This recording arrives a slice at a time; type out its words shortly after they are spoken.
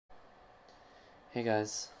Hey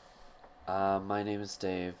guys, my name is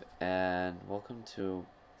Dave, and welcome to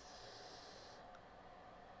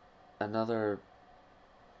another.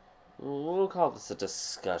 We'll call this a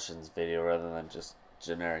discussions video rather than just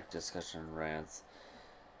generic discussion rants.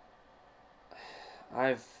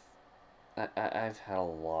 I've I've had a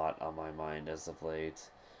lot on my mind as of late.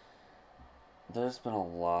 There's been a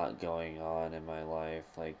lot going on in my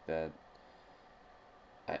life like that.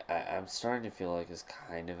 I'm starting to feel like it's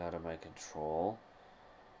kind of out of my control.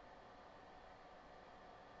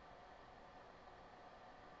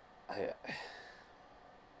 I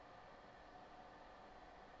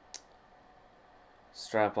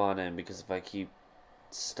strap on in because if I keep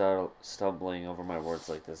stumbling over my words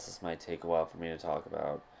like this might take a while for me to talk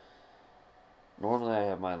about. Normally I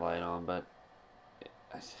have my light on, but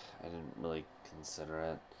I didn't really consider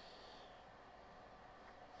it.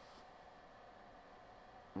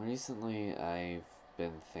 Recently I've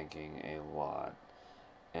been thinking a lot,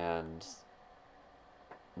 and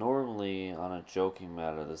normally on a joking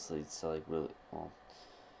matter this leads to like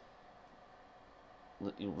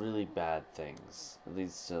really bad things. It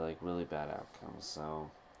leads to like really bad outcomes, so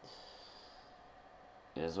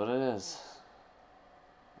it is what it is.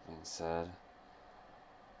 That being said,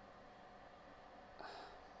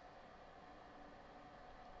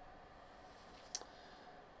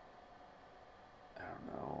 I don't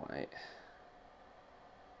know.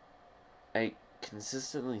 I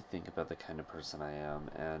consistently think about the kind of person I am,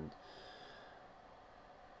 and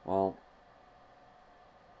well,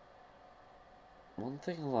 one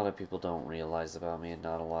thing a lot of people don't realize about me, and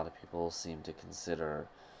not a lot of people seem to consider,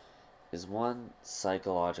 is one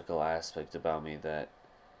psychological aspect about me that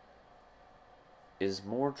is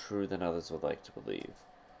more true than others would like to believe.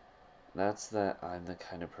 That's that I'm the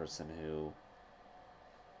kind of person who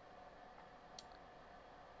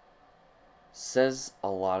says a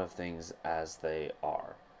lot of things as they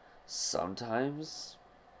are. Sometimes,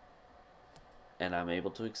 and I'm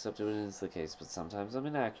able to accept it when it's the case, but sometimes I'm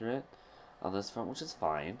inaccurate on this front, which is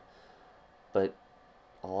fine. But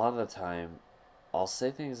a lot of the time, I'll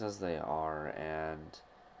say things as they are, and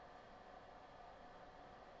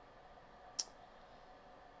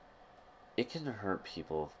it can hurt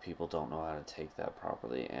people if people don't know how to take that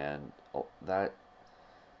properly, and that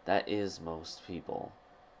is most people,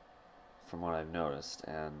 from what I've noticed.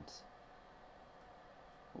 And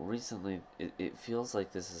recently, it feels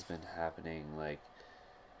like this has been happening like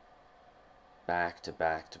back to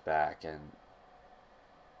back to back, and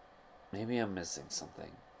maybe I'm missing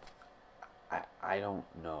something. I don't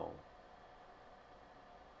know.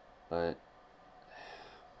 But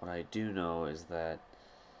what I do know is that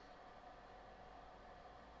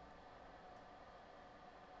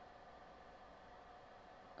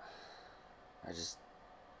I just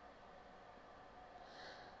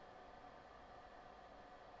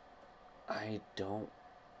I don't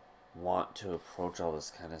want to approach all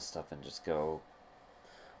this kind of stuff and just go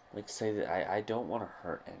like say that I don't want to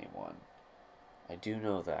hurt anyone. I do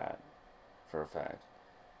know that for a fact.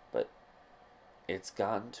 But it's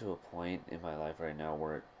gotten to a point in my life right now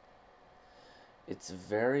where it's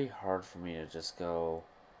very hard for me to just go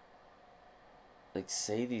like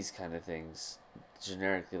say these kind of things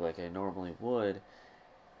generically like I normally would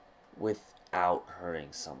without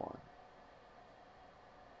hurting someone.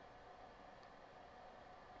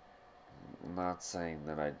 I'm not saying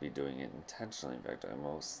that I'd be doing it intentionally. In fact,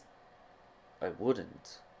 I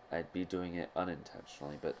wouldn't. I'd be doing it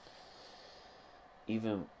unintentionally, but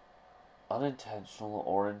even unintentional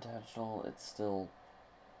or intentional,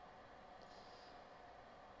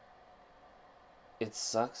 it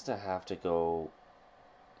sucks to have to go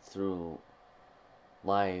through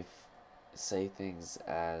life, say things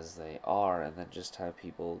as they are, and then just have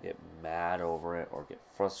people get mad over it or get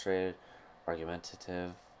frustrated,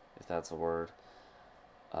 argumentative, if that's a word,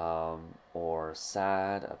 or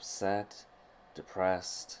sad, upset,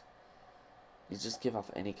 depressed. You just give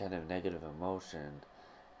off any kind of negative emotion,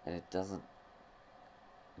 and it doesn't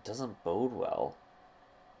bode well,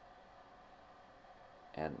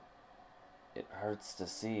 and it hurts to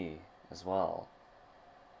see as well.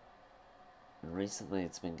 And recently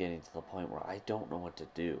it's been getting to the point where I don't know what to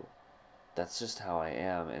do. That's just how I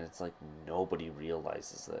am, and it's like nobody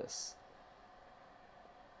realizes this.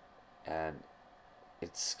 And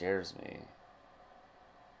it scares me.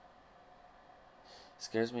 It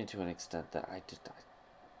scares me to an extent that I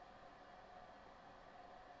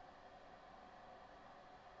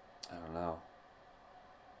don't know.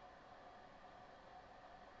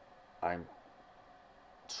 I'm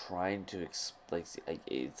trying to it's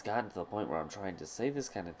gotten to the point where I'm trying to say this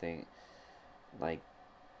kind of thing like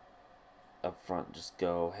up front, just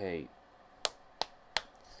go, hey,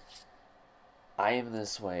 I am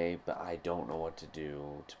this way, but I don't know what to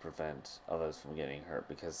do to prevent others from getting hurt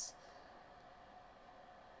because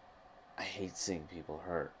I hate seeing people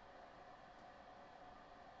hurt.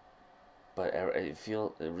 But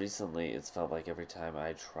recently it's felt like every time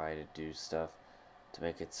I try to do stuff to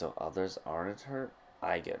make it so others aren't hurt,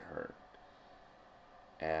 I get hurt.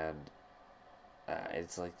 And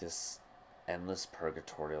it's like this endless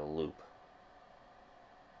purgatorial loop.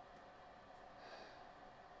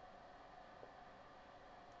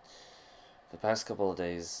 The past couple of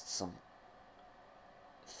days, some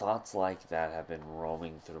thoughts like that have been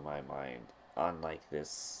roaming through my mind on like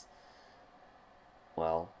this,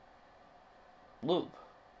 well, loop.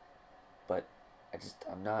 But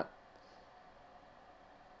I'm not,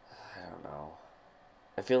 I don't know.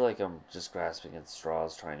 I feel like I'm just grasping at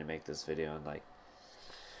straws trying to make this video and like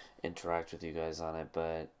interact with you guys on it,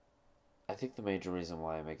 but I think the major reason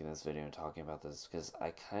why I'm making this video and talking about this is because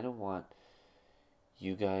I kind of want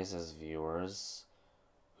you guys as viewers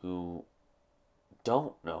who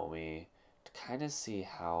don't know me to kind of see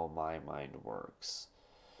how my mind works.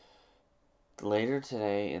 Later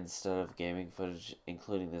today, instead of gaming footage,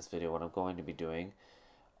 including this video, what I'm going to be doing,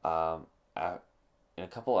 um, in a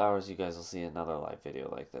couple hours, you guys will see another live video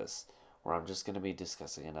like this, where I'm just going to be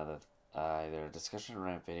discussing another, either a discussion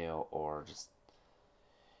rant video or just,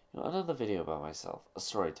 another video about myself, a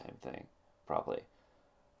story time thing, probably.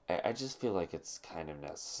 I just feel like it's kind of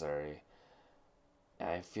necessary.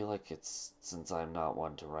 I feel like since I'm not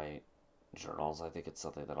one to write journals, I think it's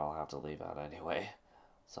something that I'll have to leave out anyway.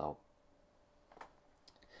 So,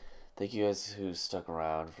 thank you guys who stuck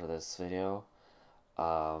around for this video.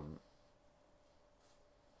 Once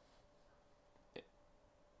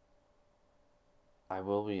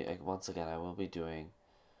again, I will be doing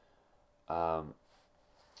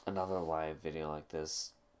another live video like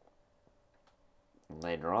this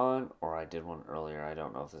later on, or I did one earlier. I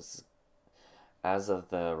don't know if this is, as of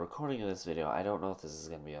the recording of this video, I don't know if this is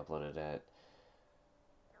going to be uploaded at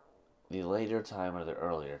the later time or the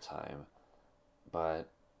earlier time, but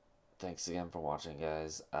thanks again for watching,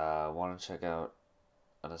 guys. Want to check out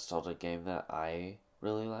a nostalgic game that I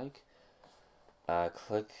really like?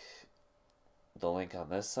 Click the link on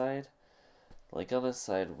this side. The link on this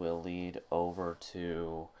side will lead over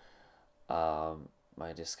to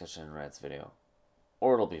my discussion in Red's video.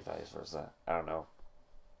 Or it'll be vice versa. I don't know.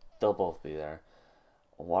 They'll both be there.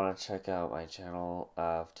 Want to check out my channel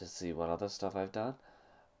to see what other stuff I've done?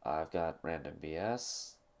 I've got Random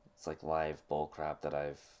BS. It's like live bullcrap that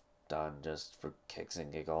I've done just for kicks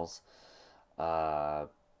and giggles. I've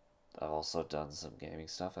also done some gaming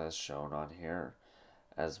stuff as shown on here,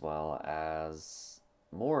 as well as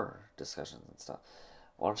more discussions and stuff.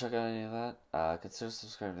 Want to check out any of that? Consider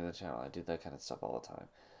subscribing to the channel. I do that kind of stuff all the time.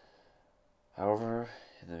 However,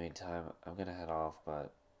 in the meantime, I'm going to head off,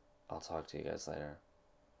 but I'll talk to you guys later.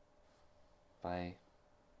 Bye.